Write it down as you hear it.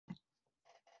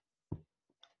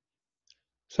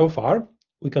So far,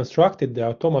 we constructed the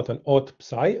automaton auth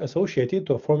psi associated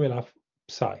to a formula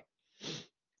psi.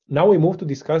 Now we move to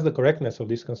discuss the correctness of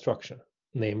this construction,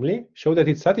 namely, show that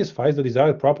it satisfies the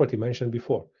desired property mentioned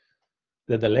before,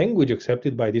 that the language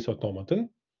accepted by this automaton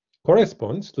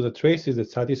corresponds to the traces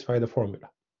that satisfy the formula.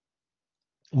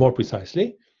 More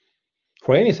precisely,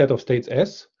 for any set of states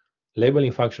S,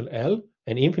 labeling function L,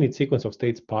 and infinite sequence of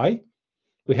states pi,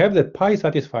 we have that pi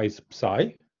satisfies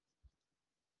psi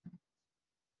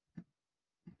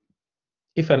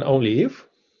if and only if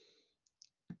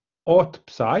auth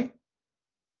psi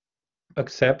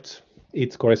accepts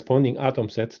its corresponding atom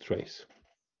set trace.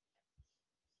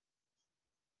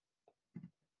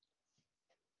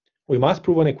 We must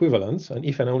prove an equivalence, an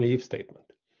if and only if statement.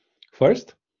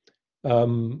 First,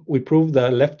 we prove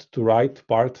the left to right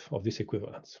part of this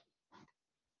equivalence.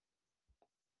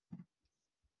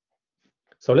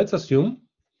 So let's assume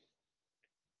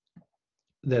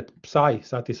that psi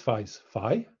satisfies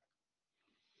phi.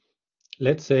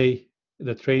 Let's say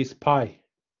the trace pi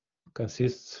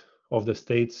consists of the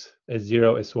states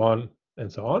S0, S1,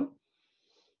 and so on.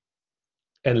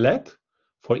 And let,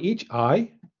 for each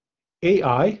I,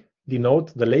 AI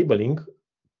denote the labeling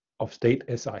of state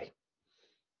Si.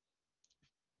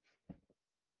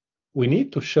 We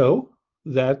need to show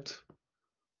that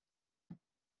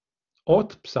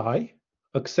auth psi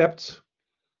accepts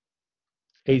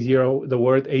A0, the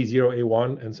word A0,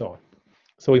 A1, and so on.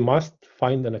 So we must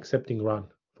find an accepting run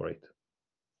for it.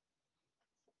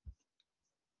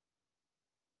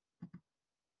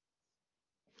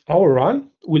 Our run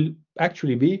will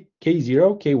actually be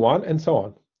K0, K1, and so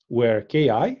on, where Ki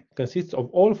consists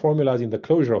of all formulas in the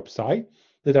closure of psi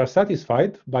that are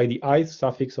satisfied by the ith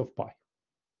suffix of pi.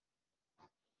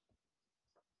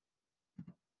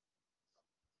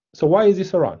 So why is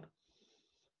this a run?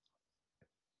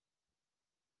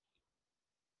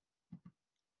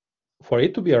 For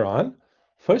it to be a run,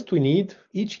 first we need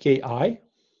each Ki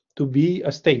to be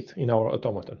a state in our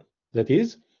automaton, that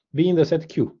is, be in the set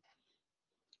Q,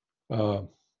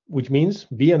 which means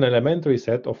be an elementary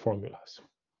set of formulas.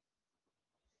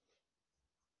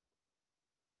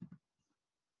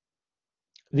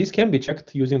 This can be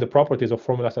checked using the properties of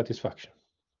formula satisfaction.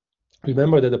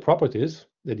 Remember that the properties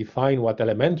that define what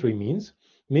elementary means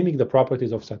mimic the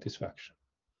properties of satisfaction.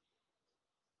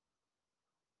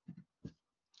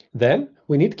 Then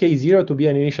we need K0 to be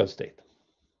an initial state,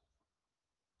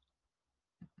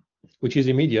 which is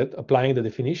immediate, applying the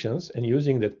definitions and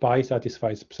using that pi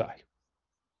satisfies psi.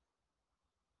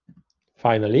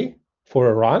 Finally, for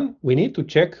a run, we need to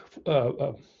check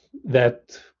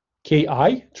that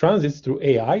Ki transits through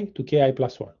AI to Ki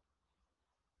plus 1.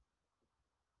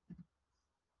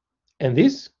 And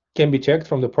this can be checked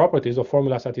from the properties of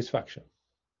formula satisfaction,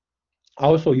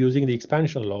 also using the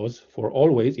expansion laws for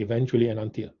always, eventually, and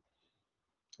until.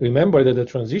 Remember that the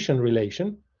transition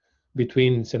relation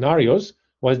between scenarios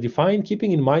was defined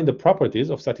keeping in mind the properties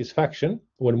of satisfaction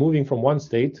when moving from one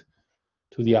state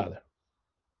to the other.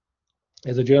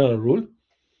 As a general rule,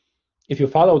 if you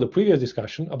follow the previous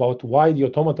discussion about why the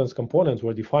automaton's components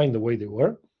were defined the way they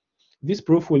were, this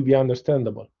proof will be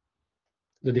understandable.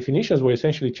 The definitions were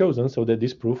essentially chosen so that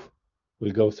this proof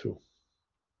will go through.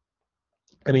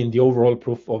 I mean, the overall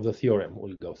proof of the theorem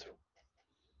will go through.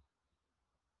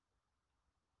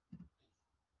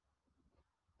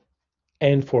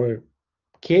 And for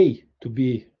K to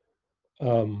be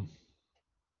an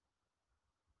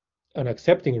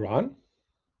accepting run,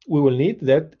 we will need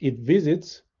that it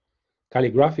visits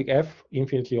calligraphic F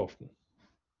infinitely often.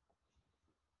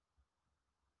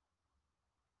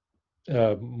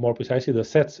 More precisely, the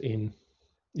sets in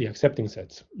the accepting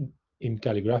sets in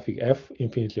calligraphic F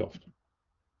infinitely often.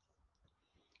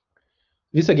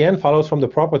 This again follows from the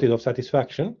properties of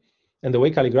satisfaction and the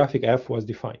way calligraphic F was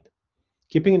defined,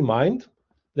 keeping in mind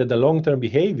that the long-term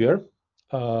behavior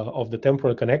of the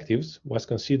temporal connectives was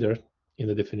considered in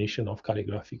the definition of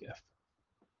calligraphic F.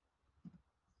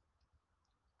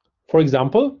 For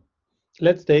example,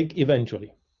 let's take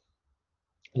eventually.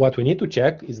 What we need to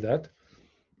check is that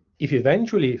if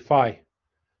eventually phi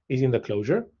is in the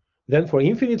closure, then for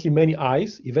infinitely many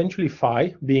i's, eventually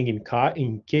phi being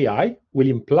in Ki will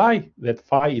imply that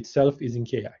phi itself is in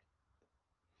Ki.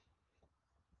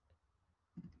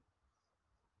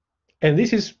 And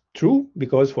this is true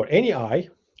because for any I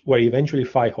where eventually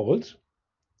phi holds,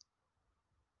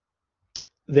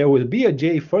 there will be a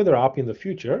j further up in the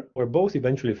future where both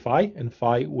eventually phi and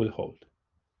phi will hold.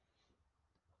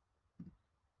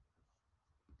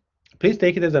 Please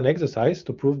take it as an exercise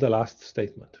to prove the last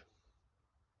statement.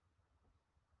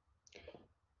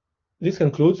 This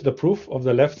concludes the proof of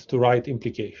the left to right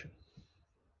implication.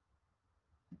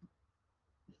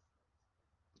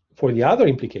 For the other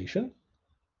implication,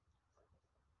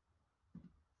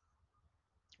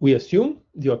 we assume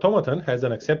the automaton has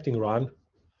an accepting run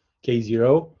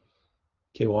K0,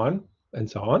 K1, and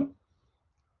so on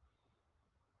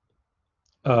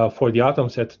for the atom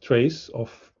set trace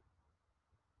of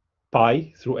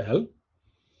pi through L,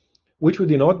 which we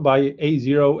denote by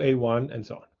A0, A1, and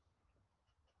so on,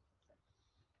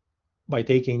 by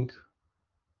taking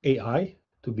AI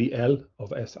to be L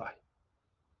of Si.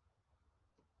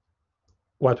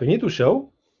 What we need to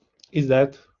show is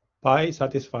that pi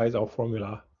satisfies our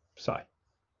formula psi.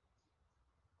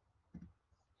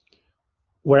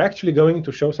 We're actually going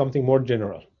to show something more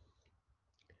general.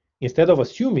 Instead of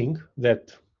assuming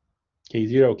that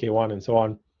K0, K1, and so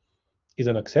on is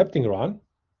an accepting run,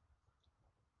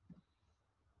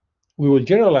 we will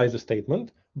generalize the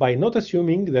statement by not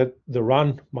assuming that the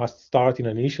run must start in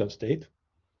an initial state,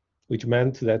 which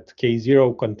meant that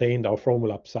K0 contained our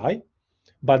formula psi,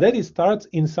 but that it starts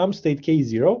in some state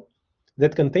K0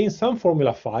 that contains some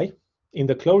formula phi in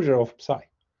the closure of psi.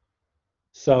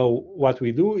 So what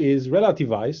we do is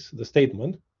relativize the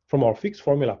statement from our fixed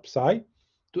formula psi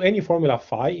to any formula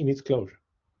phi in its closure.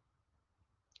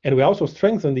 And we also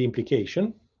strengthen the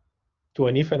implication to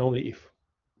an if and only if.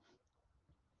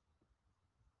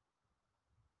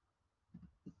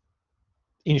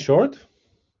 In short,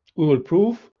 we will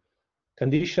prove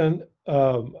condition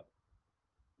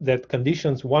that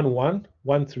conditions 1, 1,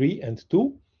 1, 3, and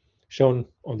 2, shown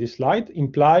on this slide,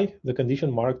 imply the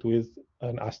condition marked with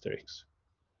an asterisk.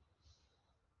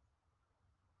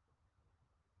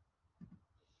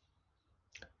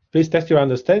 Please test your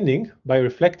understanding by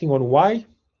reflecting on why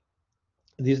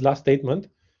this last statement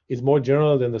is more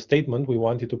general than the statement we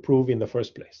wanted to prove in the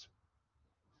first place.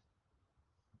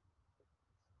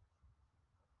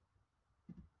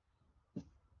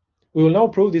 We will now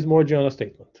prove this more general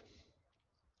statement.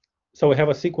 So we have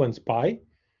a sequence pi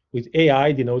with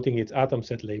AI denoting its atom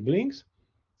set labelings,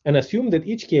 and assume that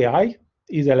each Ki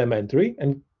is elementary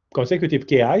and consecutive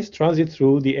Ki's transit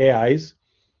through the AIs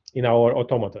in our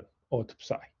automaton, aut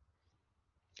psi.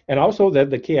 And also that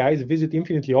the Ki's visit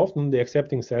infinitely often the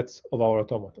accepting sets of our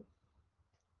automaton.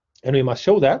 And we must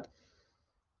show that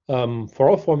for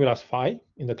all formulas phi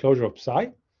in the closure of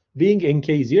psi, being in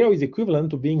K0 is equivalent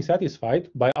to being satisfied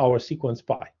by our sequence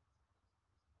pi.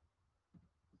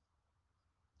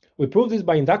 We prove this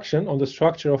by induction on the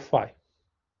structure of phi.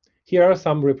 Here are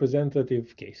some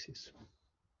representative cases.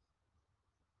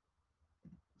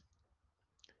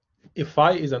 If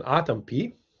phi is an atom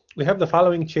P, we have the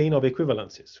following chain of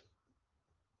equivalences.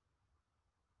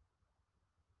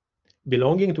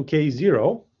 Belonging to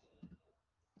K0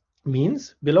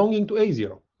 means belonging to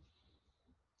A0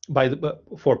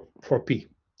 for P.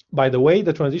 By the way,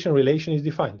 the transition relation is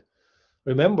defined.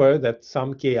 Remember that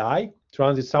some Ki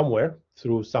transits somewhere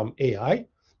through some AI,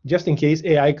 just in case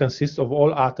AI consists of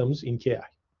all atoms in Ki.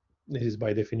 This is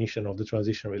by definition of the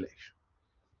transition relation.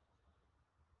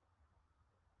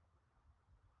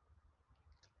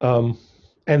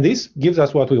 And this gives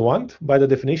us what we want by the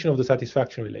definition of the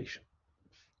satisfaction relation.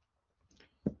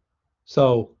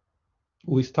 So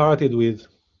we started with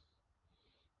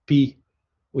P,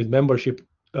 with membership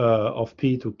of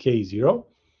P to K0,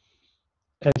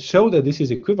 and show that this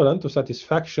is equivalent to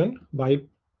satisfaction by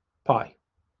pi.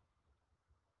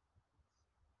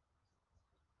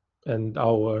 And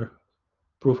our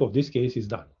proof of this case is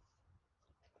done.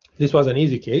 This was an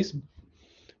easy case,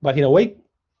 but in a way,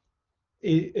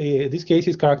 this case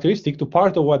is characteristic to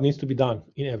part of what needs to be done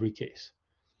in every case.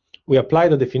 We apply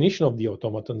the definition of the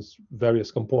automaton's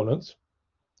various components.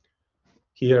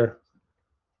 Here,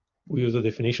 we use the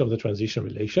definition of the transition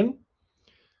relation.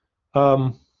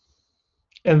 And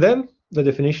then the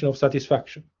definition of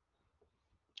satisfaction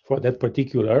for that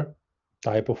particular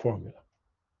type of formula.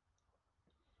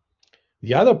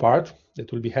 The other part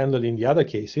that will be handled in the other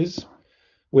cases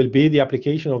will be the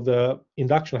application of the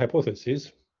induction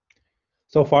hypothesis.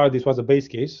 So far, this was a base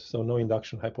case, so no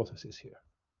induction hypothesis here.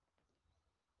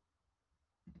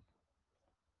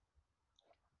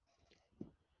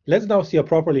 Let's now see a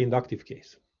properly inductive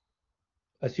case.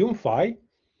 Assume phi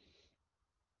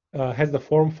has the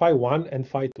form phi1 and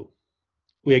phi2.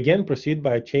 We again proceed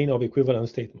by a chain of equivalent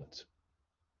statements.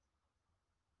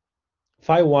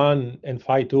 Phi1 and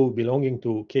phi2 belonging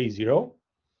to K0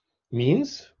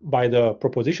 means, by the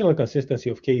propositional consistency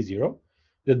of K0,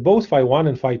 that both phi1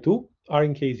 and phi2 are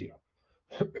in K0.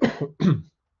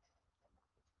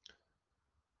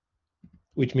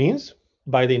 Which means,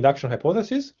 by the induction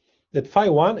hypothesis, that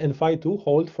phi1 and phi2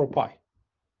 hold for pi.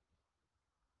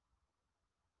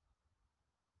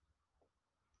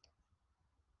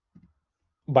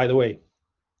 By the way,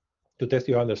 to test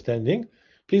your understanding,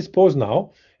 please pause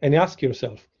now and ask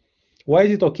yourself, why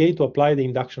is it okay to apply the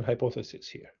induction hypothesis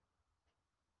here?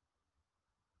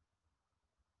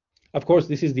 Of course,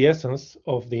 this is the essence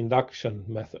of the induction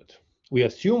method. We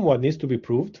assume what needs to be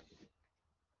proved.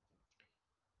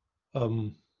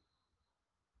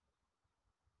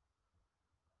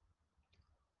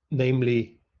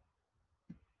 Namely,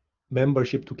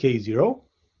 membership to K0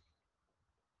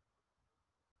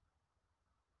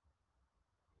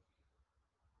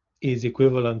 is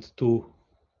equivalent to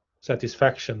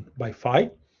satisfaction by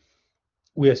phi.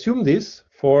 We assume this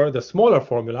for the smaller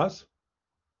formulas,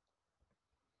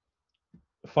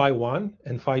 phi1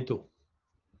 and phi2.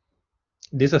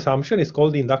 This assumption is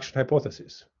called the induction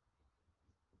hypothesis.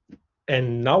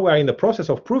 And now we are in the process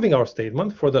of proving our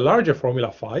statement for the larger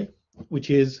formula phi, which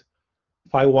is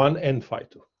phi1 and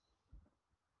phi2.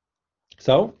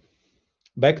 So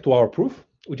back to our proof,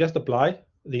 we just apply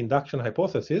the induction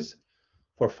hypothesis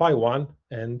for phi1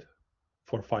 and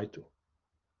for phi2.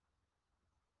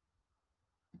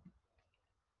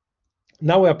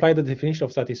 Now we apply the definition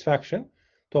of satisfaction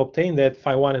to obtain that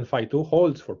phi1 and phi2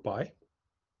 holds for pi,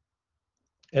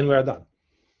 and we are done.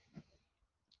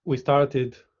 We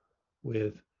started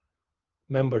with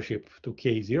membership to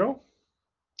K0,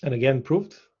 and again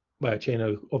proved by a chain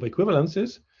of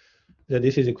equivalences that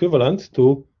this is equivalent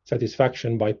to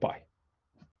satisfaction by pi.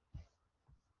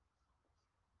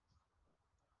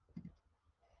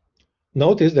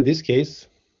 Notice that this case,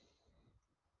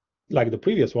 like the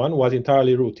previous one, was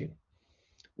entirely routine.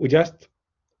 We just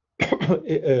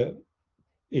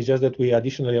it's just that we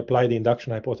additionally apply the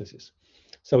induction hypothesis.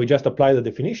 So we just apply the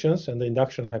definitions and the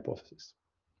induction hypothesis.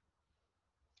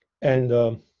 And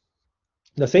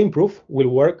the same proof will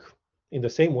work in the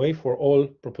same way for all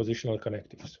propositional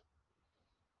connectives.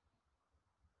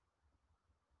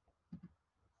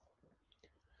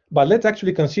 But let's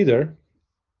actually consider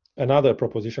another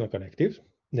propositional connective,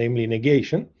 namely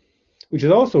negation, which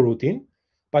is also routine,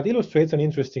 but illustrates an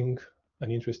interesting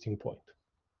point.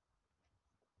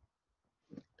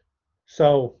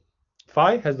 So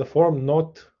phi has the form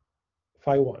not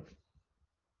phi1.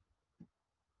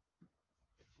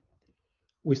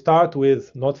 We start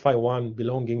with not phi1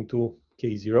 belonging to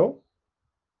K0,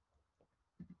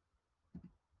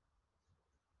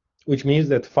 which means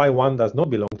that phi1 does not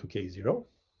belong to K0,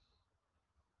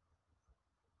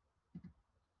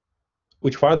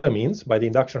 which further means, by the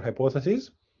induction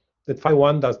hypothesis, that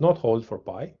phi1 does not hold for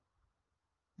pi,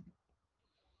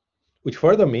 which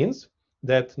further means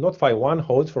that not phi1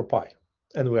 holds for pi,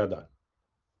 and we are done.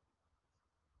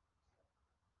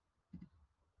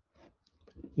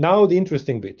 Now the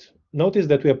interesting bit. Notice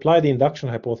that we apply the induction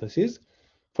hypothesis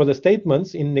for the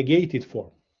statements in negated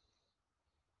form.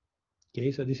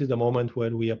 Okay, so this is the moment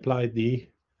when we apply the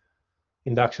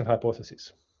induction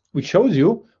hypothesis, which shows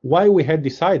you why we had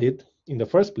decided in the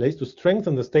first place to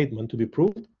strengthen the statement to be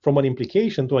proved from an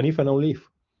implication to an if and only if.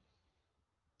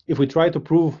 If we try to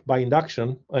prove by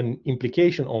induction an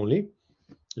implication only,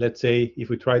 let's say if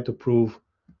we try to prove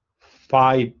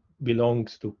phi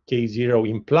belongs to K0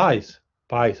 implies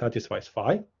pi satisfies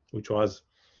phi, which was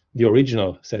the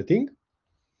original setting,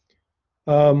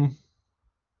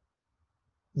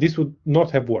 this would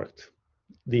not have worked.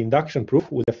 The induction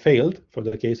proof would have failed for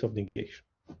the case of negation.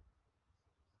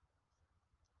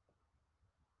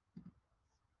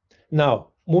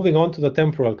 Now, moving on to the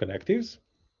temporal connectives,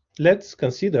 let's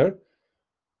consider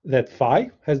that phi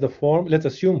has the form, let's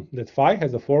assume that phi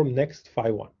has the form next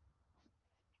phi1.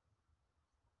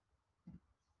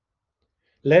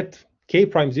 Let k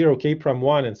prime 0, k prime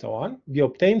 1, and so on be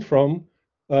obtained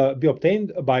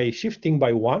by shifting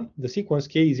by 1 the sequence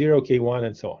k0, k1,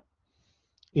 and so on,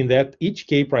 in that each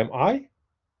k prime I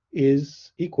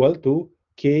is equal to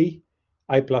k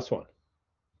I plus 1.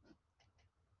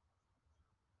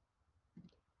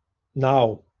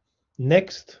 Now,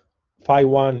 next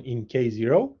phi1 in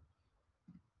K0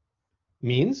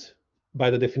 means, by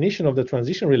the definition of the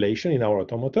transition relation in our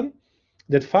automaton,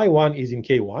 that phi1 is in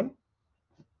K1.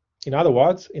 In other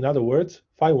words,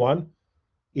 phi1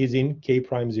 is in K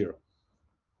prime 0.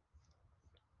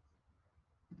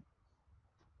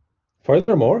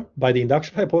 Furthermore, by the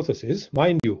induction hypothesis,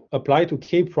 mind you, apply to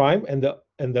K prime and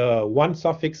the one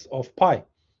suffix of pi,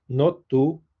 not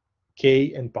to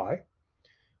K and pi,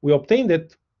 we obtain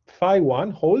that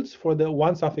phi1 holds for the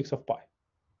one suffix of pi,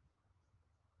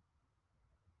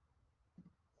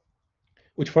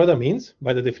 which further means,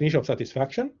 by the definition of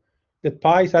satisfaction, that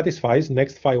pi satisfies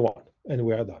next phi1, and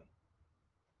we are done.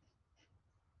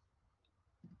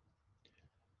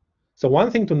 So one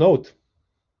thing to note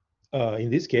in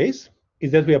this case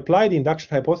is that we apply the induction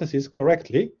hypothesis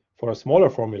correctly for a smaller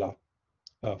formula,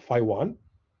 phi1,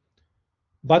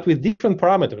 but with different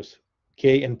parameters,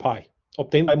 k and pi,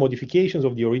 obtained by modifications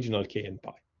of the original k and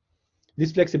pi.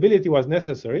 This flexibility was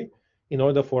necessary in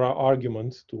order for our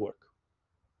argument to work.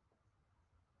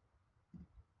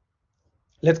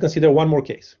 Let's consider one more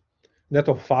case, that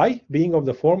of phi being of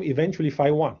the form eventually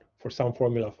phi1 for some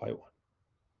formula phi1.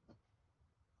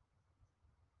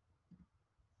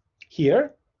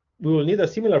 Here, we will need a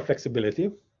similar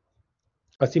flexibility,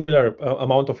 a similar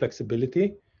amount of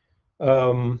flexibility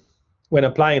when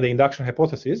applying the induction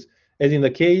hypothesis, as in the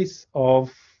case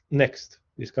of next,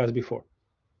 discussed before.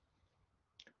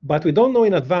 But we don't know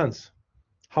in advance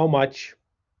how much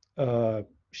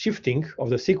shifting of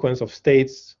the sequence of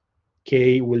states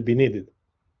k will be needed.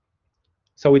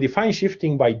 So we define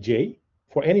shifting by j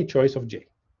for any choice of j.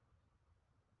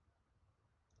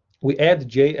 We add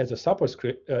j as a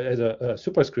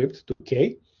superscript, to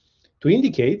k to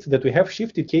indicate that we have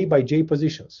shifted k by j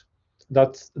positions,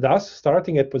 thus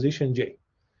starting at position j.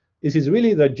 This is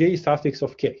really the j suffix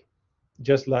of k,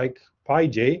 just like pi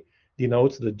j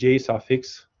denotes the j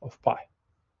suffix of pi,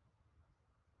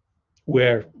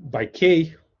 where by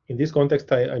k, in this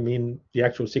context, I mean the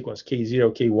actual sequence,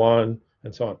 k0, k1,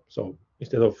 and so on. So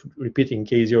instead of repeating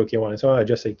k0, k1, and so on, I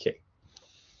just say k.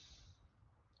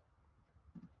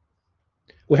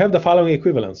 We have the following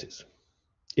equivalences.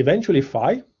 Eventually,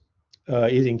 phi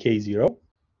is in k0,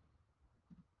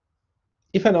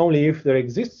 if and only if there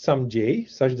exists some j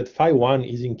such that phi1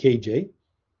 is in kj,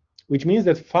 which means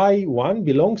that phi1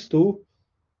 belongs to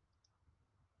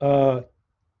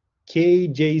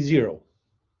kj0,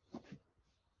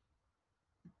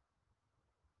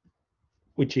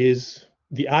 which is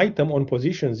the item on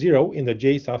position 0 in the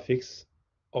j suffix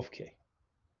of k.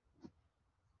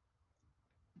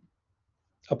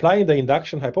 Applying the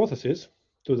induction hypothesis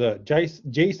to the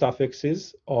j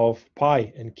suffixes of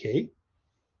pi and k,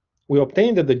 we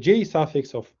obtain that the j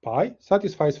suffix of pi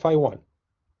satisfies phi1,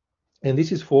 and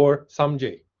this is for some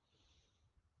j.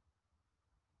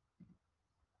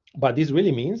 But this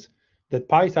really means that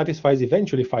pi satisfies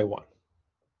eventually phi1,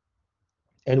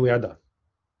 and we are done.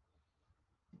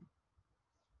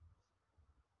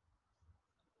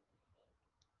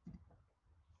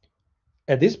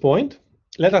 At this point,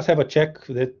 let us have a check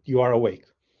that you are awake.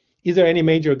 Is there any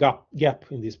major gap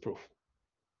in this proof?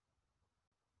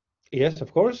 Yes,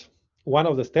 of course. One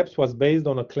of the steps was based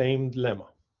on a claimed lemma.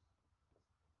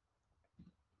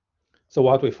 So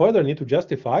what we further need to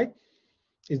justify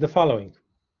is the following,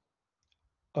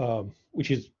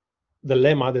 which is the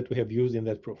lemma that we have used in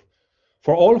that proof.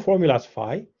 For all formulas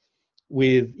phi,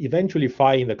 with eventually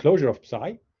phi in the closure of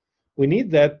psi, we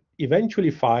need that eventually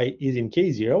phi is in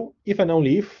k0 if and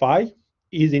only if phi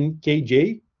is in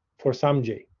kj for some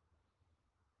j.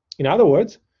 In other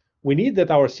words, we need that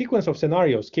our sequence of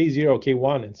scenarios k0,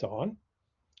 k1, and so on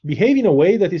behave in a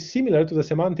way that is similar to the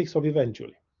semantics of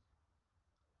eventually.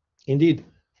 Indeed,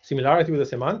 similarity with the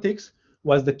semantics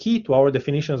was the key to our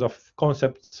definitions of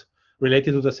concepts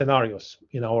related to the scenarios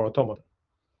in our automaton.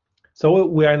 So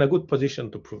we are in a good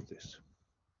position to prove this.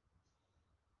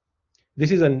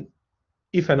 This is an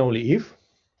if and only if.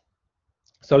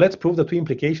 So let's prove the two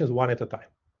implications one at a time.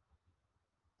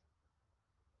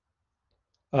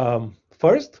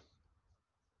 First,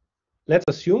 let's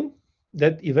assume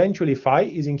that eventually phi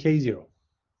is in k0.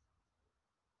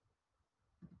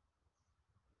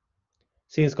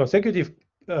 Since consecutive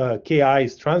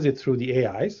ki's transit through the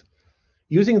ai's,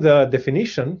 using the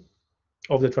definition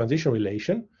of the transition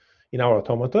relation in our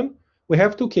automaton, we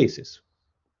have two cases.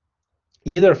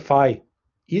 Either phi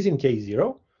is in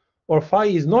k0, or phi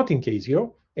is not in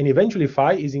k0, and eventually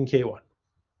phi is in k1.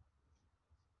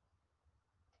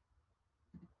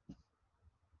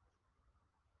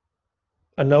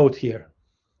 A note here.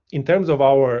 In terms of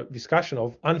our discussion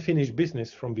of unfinished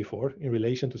business from before in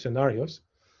relation to scenarios,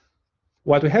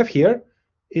 what we have here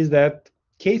is that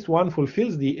case 1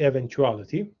 fulfills the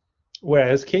eventuality,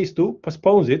 whereas case 2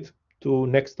 postpones it to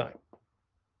next time.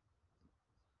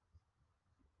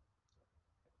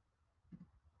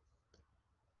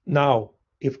 Now,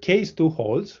 if case 2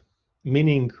 holds,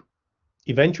 meaning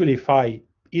eventually phi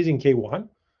is in k1,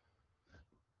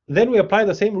 then we apply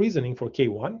the same reasoning for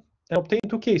k1 and obtain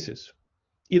two cases.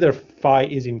 Either phi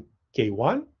is in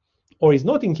k1 or is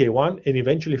not in k1, and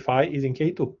eventually phi is in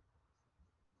k2.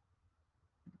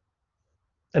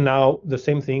 And now the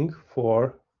same thing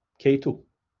for k2,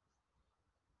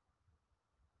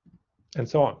 and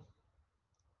so on.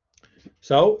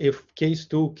 So if case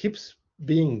 2 keeps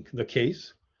being the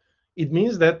case, it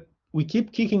means that we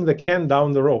keep kicking the can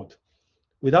down the road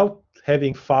without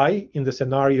having phi in the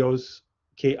scenarios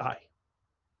ki.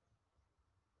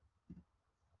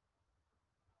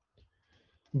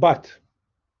 But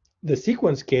The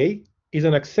sequence K is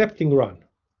an accepting run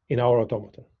in our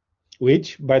automaton,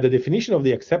 which, by the definition of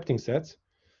the accepting sets,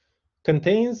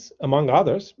 contains, among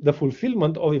others, the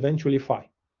fulfillment of eventually phi.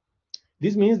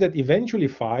 This means that eventually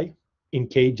phi in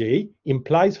Kj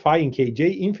implies phi in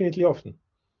Kj infinitely often.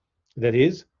 That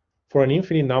is, for an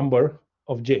infinite number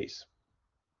of j's.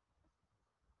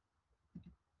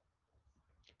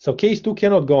 So case 2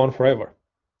 cannot go on forever,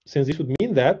 since this would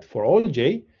mean that for all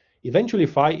j, eventually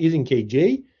phi is in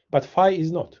Kj, but phi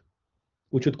is not,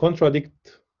 which would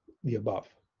contradict the above.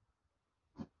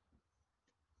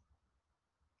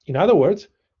 In other words,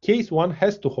 case 1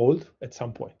 has to hold at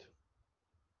some point.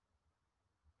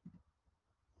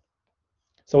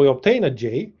 So we obtain a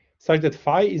j such that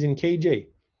phi is in Kj,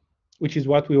 which is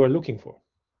what we were looking for.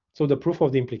 So the proof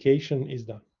of the implication is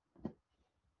done.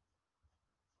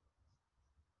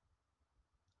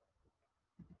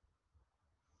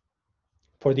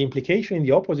 For the implication in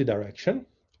the opposite direction,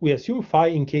 we assume phi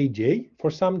in Kj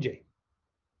for some j.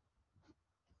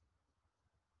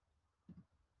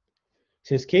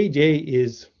 Since Kj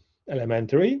is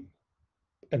elementary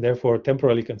and therefore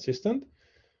temporally consistent,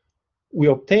 we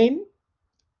obtain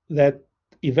that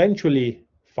eventually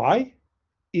phi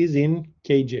is in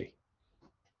Kj.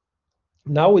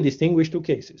 Now we distinguish two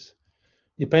cases,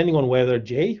 depending on whether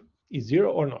j is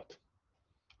 0 or not.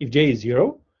 If j is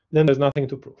 0, then there's nothing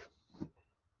to prove.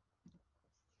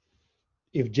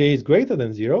 If j is greater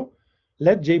than 0,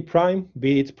 let j prime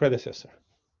be its predecessor.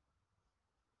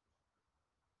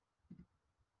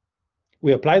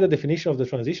 We apply the definition of the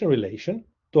transition relation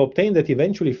to obtain that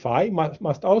eventually phi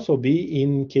must also be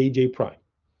in Kj prime.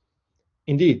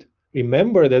 Indeed,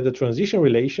 remember that the transition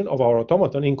relation of our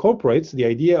automaton incorporates the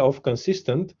idea of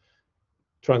consistent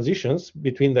transitions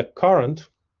between the current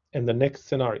and the next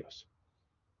scenarios.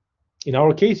 In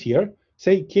our case here,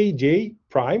 say Kj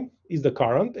prime is the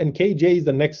current and Kj is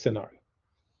the next scenario.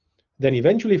 Then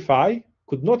eventually phi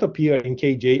could not appear in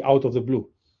Kj out of the blue,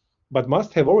 but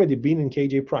must have already been in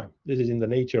Kj prime. This is in the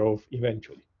nature of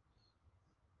eventually.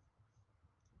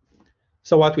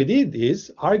 So what we did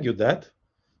is argue that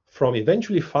from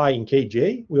eventually phi in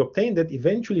Kj, we obtained that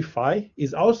eventually phi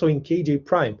is also in Kj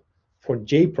prime for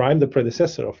j prime, the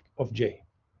predecessor of j.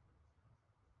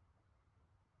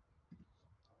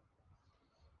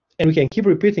 And we can keep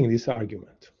repeating this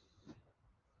argument.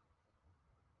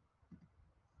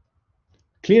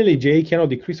 Clearly, j cannot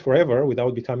decrease forever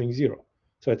without becoming 0.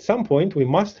 So at some point, we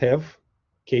must have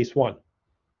case 1.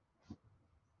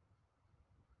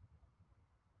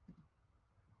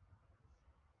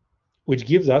 Which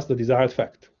gives us the desired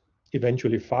fact.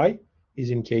 Eventually, phi is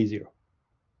in K0.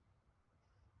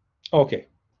 Okay,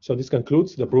 so this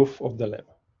concludes the proof of the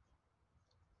lemma.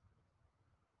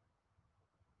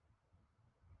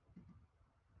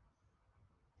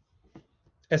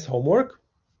 As homework,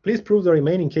 please prove the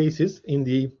remaining cases in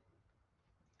the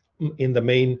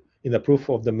proof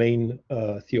of the main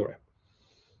theorem.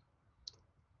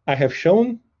 I have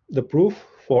shown the proof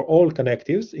for all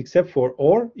connectives except for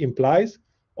or, implies,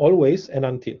 always, and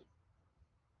until.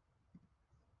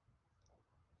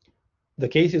 The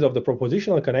cases of the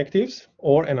propositional connectives,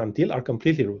 or and until, are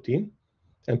completely routine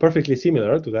and perfectly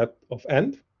similar to that of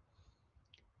and.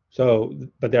 So,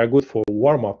 but they are good for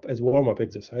warm-up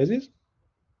exercises.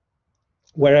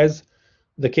 Whereas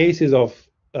the cases of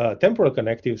temporal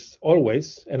connectives,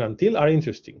 always and until, are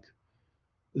interesting.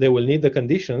 They will need the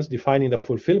conditions defining the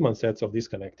fulfillment sets of these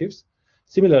connectives,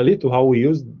 similarly to how we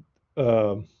used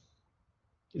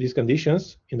these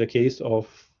conditions in the case of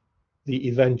the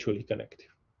eventually connective.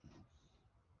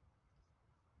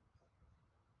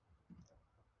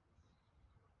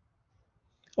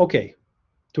 Okay,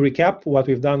 to recap what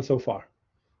we've done so far.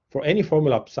 For any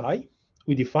formula psi,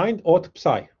 we defined aught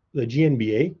psi, the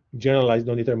GNBA, generalized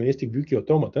non-deterministic Buki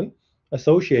automaton,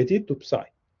 associated to psi.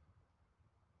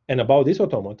 And about this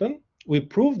automaton, we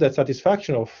proved that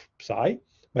satisfaction of psi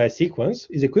by a sequence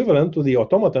is equivalent to the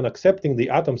automaton accepting the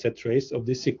atom set trace of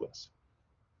this sequence.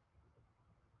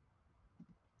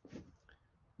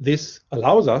 This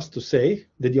allows us to say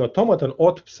that the automaton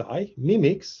aught psi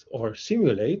mimics or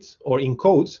simulates or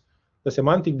encodes the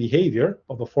semantic behavior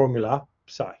of a formula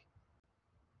psi.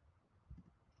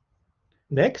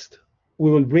 Next,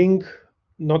 we will bring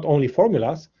not only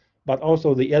formulas, but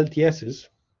also the LTSs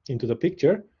into the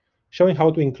picture, showing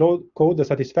how to encode the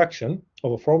satisfaction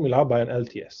of a formula by an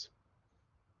LTS,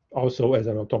 also as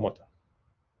an automaton.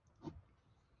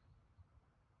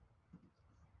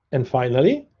 And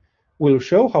finally, we'll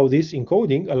show how this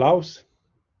encoding allows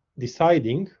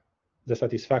deciding the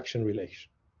satisfaction relation.